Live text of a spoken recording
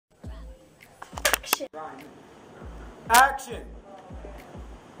Action. Action.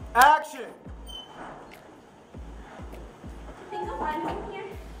 Action. Think of one in here.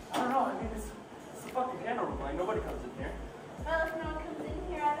 I don't know. I mean, it's a fucking piano room. Like nobody comes in here. Well, if no one comes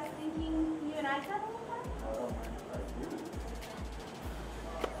in here, I was thinking you and I got a little fun.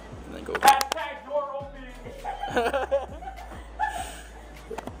 And then go. Hashtag door opening.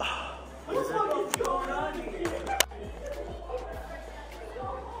 What the fuck is going on here?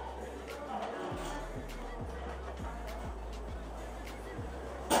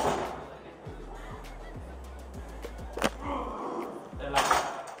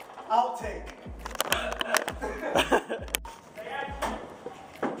 Outtake.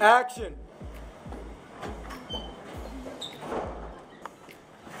 Action. You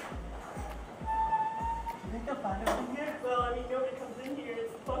think they'll find us in here? Well, I mean, nobody comes in here.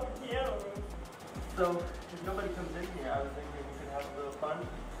 It's a fucking piano room. So, if nobody comes in here, I was thinking we could have a little fun.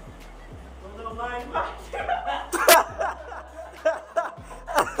 A little line march.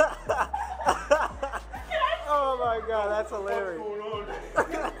 Oh my god, that's hilarious.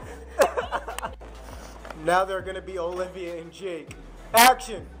 Now they're gonna be Olivia and Jake.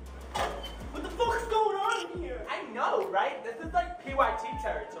 Action! What the fuck's going on in here? I know, right? This is like PYT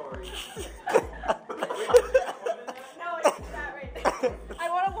territory. No, it's that right there. I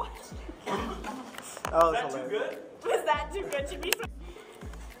want to watch. That was Is that too hilarious. good? Was that too good to be?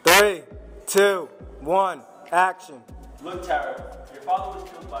 3, 2, 1, action. Look, Tara, your father was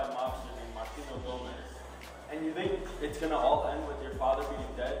killed by a mobster named Martino Gomez. And you think it's gonna all end with your father being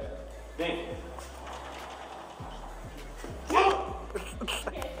dead? Think.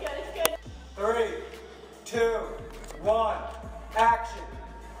 It's good. 3, 2, 1, action.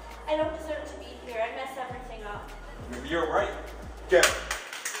 I don't deserve to be here. I messed everything up. Maybe you're right. Get it.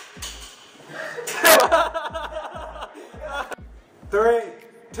 3,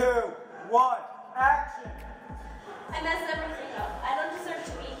 2, 1, action. I messed everything up. I don't deserve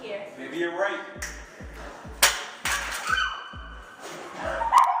to be here. Maybe you're right.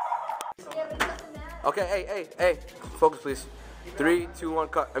 Yeah, but it doesn't matter. Okay, hey, focus please. 3, 2, 1,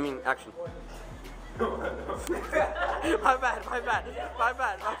 cut. I mean, action. my bad.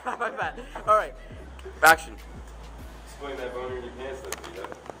 All right, action. Explain that boner in your pants, let's do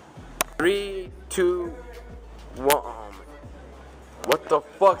that. 3, 2, 1. What the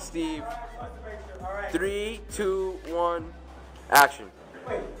fuck, Steve? 3, 2, 1, action.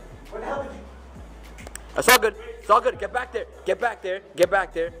 Wait, what the hell did you... It's all good. It's all good. Get back there. Get back there. Get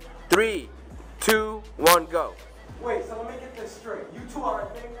back there. 3, 2, 1, go. Wait, so let me get this straight. You two are a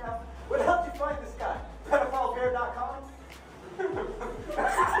thing now? Where the hell did you find this guy? Pedophilebear.com?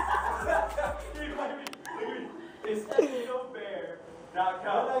 It's PinoBear.com. What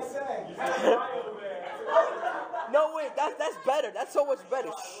did I say? You said BioBear. No, wait. That's better. That's so much better.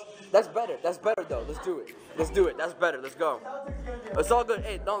 Shh. That's better. That's better though. Let's do it. Let's do it. That's better. Let's go. It's all good.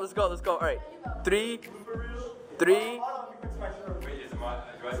 Hey, no, let's go. Let's go. All right. 3, 3. Wait, is it my,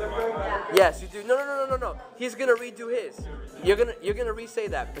 do I say my? Yes, you do. No. He's gonna redo his. You're gonna re-say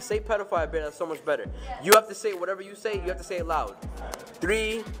that. But say pedophile bear. That's so much better. You have to say whatever you say. You have to say it loud.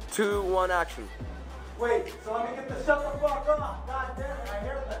 3, 2, 1, action. Wait, so let me get the shut the fuck off. God damn it, I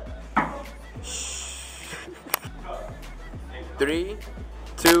hear that. 3,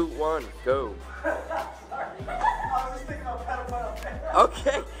 2, 1, go. I was just thinking about pedophile bear.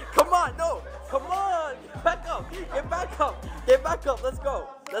 Okay, come on, no, come on, get back up, get back up, get back up, let's go,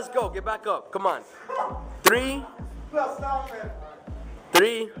 get back up, come on. 3, No, stop it.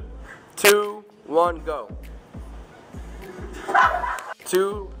 3, 2, 1, go.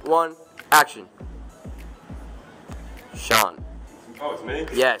 2, 1, action. Sean. Oh, it's me?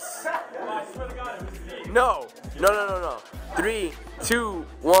 Yes. I swear to God, it was me. No. 3, 2,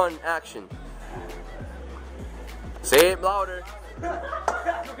 1, action. Say it louder.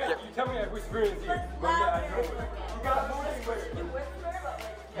 Okay, you tell me I whisper in his ear. But yeah, I know it. You got movie whisper.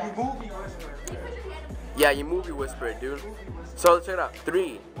 You movie whisper. Yeah, you movie whisper it, dude. So let's check it out.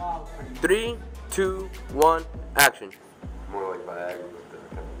 3, 2, 1, action. More like Viagra with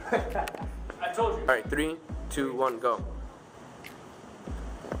the... I told you. All right, 3, 2, 1, go.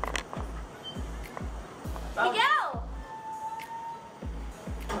 Miguel!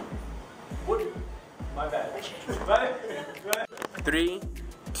 What? My bad. 3,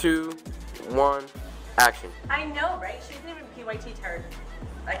 2, 1, action. I know, right? She isn't even PYT turd.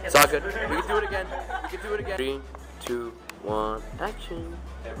 It's all good. We can do it again. 3, 2, 1, action.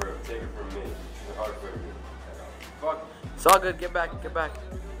 Hey bro, take it from me. She's a heartbreaker. Fuck. It's all good. Get back.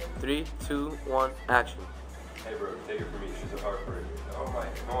 3, 2, 1, action. Hey bro, take it from me. She's a heartbreaker. Oh my,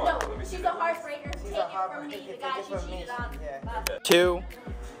 come on. No, Let me see she's a that. heartbreaker. Take it from me, the guy she cheated on. 2,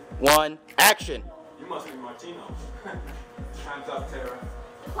 1, action. You must be Martino. Time's up, Tara.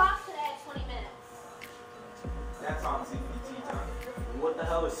 The clock's today at 20 minutes. That's on CPT time. What the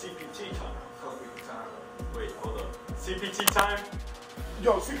hell is CPT time? COVID time. Wait, hold up. CPT time?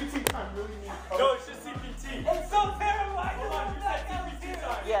 Yo, CPT time really means. No, it's just CPT. It's so terrible. I Hold on, you said CPT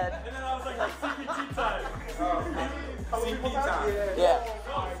time. Yeah. And then I was like CPT time. CPT time. Yeah.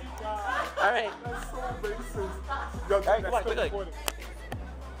 No, CPT. All right. That's so racist. Yo, All right, come on, quick.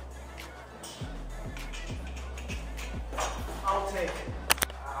 I'll take it.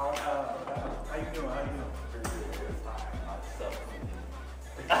 How you doing? How you doing?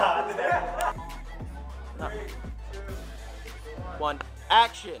 One.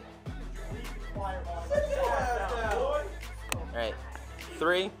 Action. All right.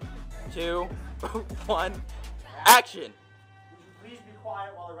 3, 2, 1. Action. Please be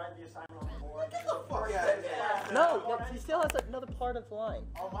quiet while I write the assignment on the board. Get the fuck out of here. No, he still has another part of the line.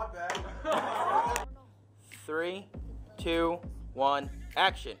 Oh, my bad. 3, 2, 1.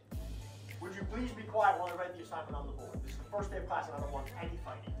 Action. Would you please be quiet while I write the assignment on the board? This is the first day of class and I don't want any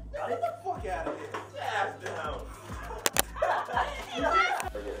fighting. Got Get it? the fuck out of here. Ass down.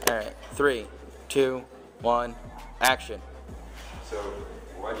 All right. 3, 2, 1. Action. So,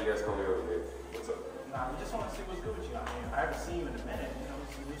 why'd you guys call me over here? What's up? Nah, we just want to see what's good with you. I mean, I haven't seen you in a minute. You know,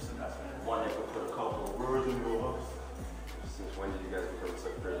 it's a new semester. One that could put a couple of words in your house. Since when did you guys become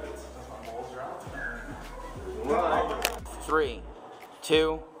such friends? That's my balls are out. 3,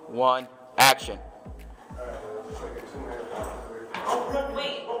 2, 1. Action.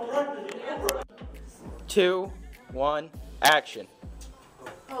 Wait. 2, 1. Action.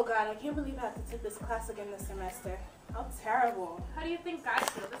 Oh God, I can't believe I have to take this class again this semester. How terrible. How do you think guys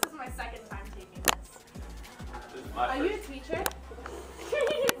feel? This is my second time taking this. This is my Are first. you a teacher?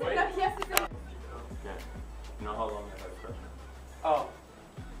 Wait. Yes, it's a- Yeah. You know how long I had a crush? Oh.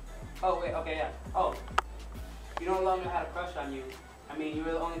 Oh, wait, okay, yeah. Oh. You no longer had a crush on you. I mean, you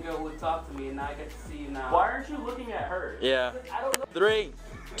were the only girl who would talk to me, and now I get to see you now. Why aren't you looking at her? Yeah. I don't know. 3,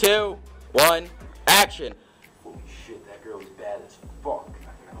 2, 1. Action. Holy shit, that girl was bad as fuck.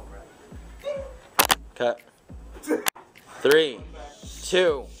 Cut. 3,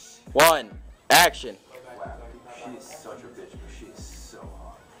 2, 1. Action. Wow, she is such a bitch, but she is so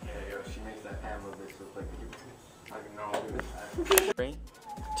hot. Yeah, yo, she makes that Pamela bitch look like a normal bitch. 3,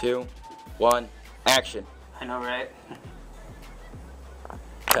 2, 1. Action. I know, right?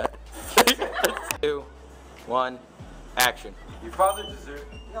 Cut. 2, 1. Action. Your father deserved.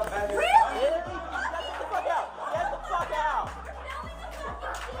 Not bad. Get the fuck out. Get the fuck out.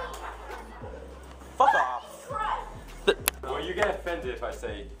 Fuck off. Well, you get offended if I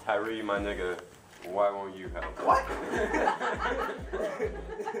say, Tyree, my nigga, why won't you help? What?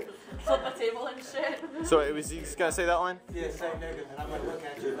 Flip a table and shit. So it was you just gonna say that one? Yeah, same nigga. And I'm gonna look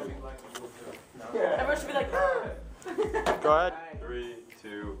at you and be like, Everyone should be like, Go ahead. 3,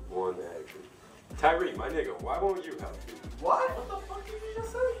 2, 1, action. Tyree, my nigga, why won't you help me? what? What the fuck did you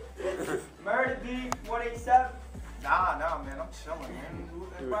just say? Murder B 187. Nah, man. I'm chilling, man.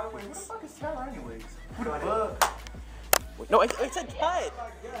 And by the way, who the fuck is Taylor anyways? Who the fuck? No, I said cut.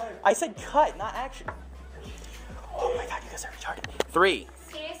 I said cut, not action. Oh my god, you guys are retarded. 3,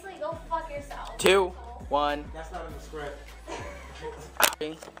 Seriously, go fuck yourself. 2, 1. That's not in the script.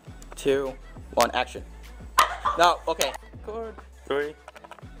 3, 2, 1. Action. No, okay. 3,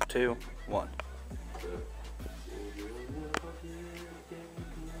 2, 1.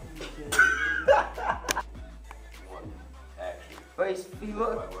 One, action. Wait, he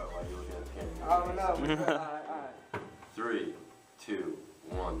look. Why you looking at the camera? I don't know. Alright. 3, 2,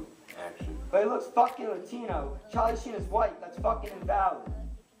 1, action. But he looks fucking Latino. Charlie Sheen is white. That's fucking invalid.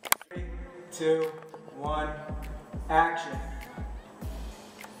 3, 2, 1, action.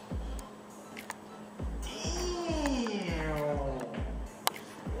 Damn.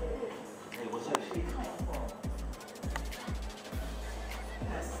 Hey, what's that shit coming from?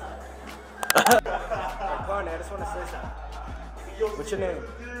 Barney, I just want to say something. What's your name?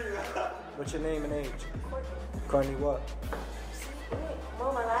 What's your name and age? Courtney what?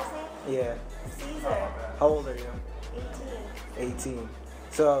 Well, my last name? Yeah. Caesar. How old are you? 18. 18.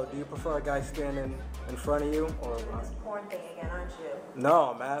 So, do you prefer a guy standing in front of you or? Porn thing again, aren't you?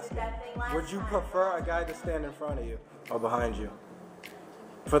 No, I'm asking. That thing last Would you time. prefer a guy to stand in front of you or behind you?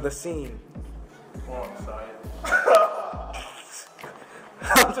 For the scene. Porn side.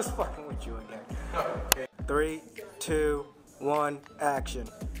 I'm just fucking with you again. 3, 2, 1, action.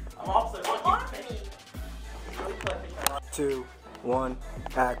 I'm opposite. Fuck you. 2, 1,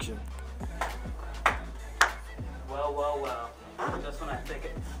 action. Well, well, well. Just when I think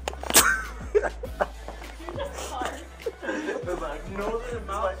it. You're just hard. Nose and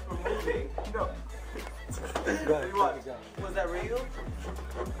mouth for moving. No. Go ahead. What? Take it, go. Was that real?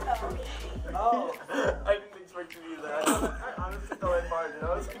 Oh. I didn't expect you to do that. I honestly thought I farted.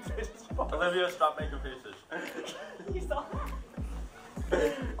 I was like, this is fun. Olivia, stop making faces. You saw.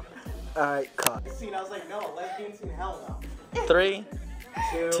 Alright, cut. Scene, I was like, no, lesbian scene, hell no. 3,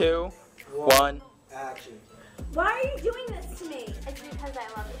 2, 1. Action. Why are you doing this to me? It's because I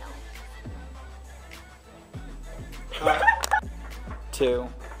love you. 2,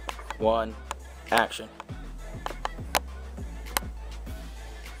 1. Action.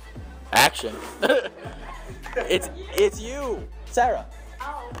 Action. It's you, Sarah.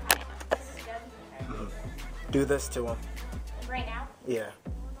 Oh, okay. This is good. Do this to him. Right now? Yeah.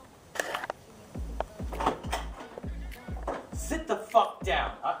 Sit the fuck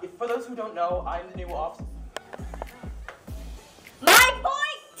down. For those who don't know, I'm the new officer. My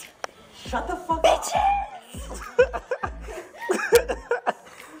point! Shut the fuck up.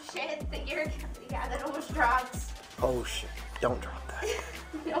 Shit, yeah, that almost drops. Oh shit. Don't drop that.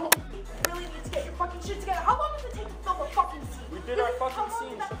 No. You really need to get your fucking shit together. How long does it take to film a fucking scene? We did our How fucking long scene.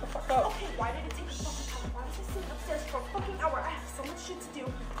 did that- Shut the fuck up. Okay, why did it take a fucking hour? Why was I sitting upstairs for a fucking hour? I have so much shit to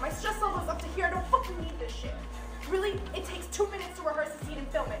do. My stress level is up to here. I don't fucking need this shit. Really? It takes 2 minutes to rehearse a scene and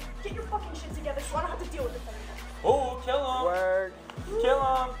film it. Get your fucking shit together so I don't have to deal with this anymore. Oh, kill him. Word. Kill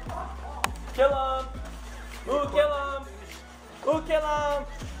him. Kill him. Ooh, kill him. Ooh, kill him.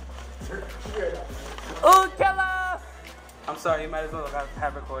 Ooh, kill him. I'm sorry, you might as well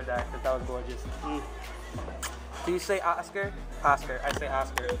have recorded that because that was gorgeous. Do you say Oscar? Oscar. I say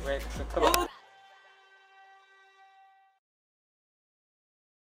Oscar, right? So come on.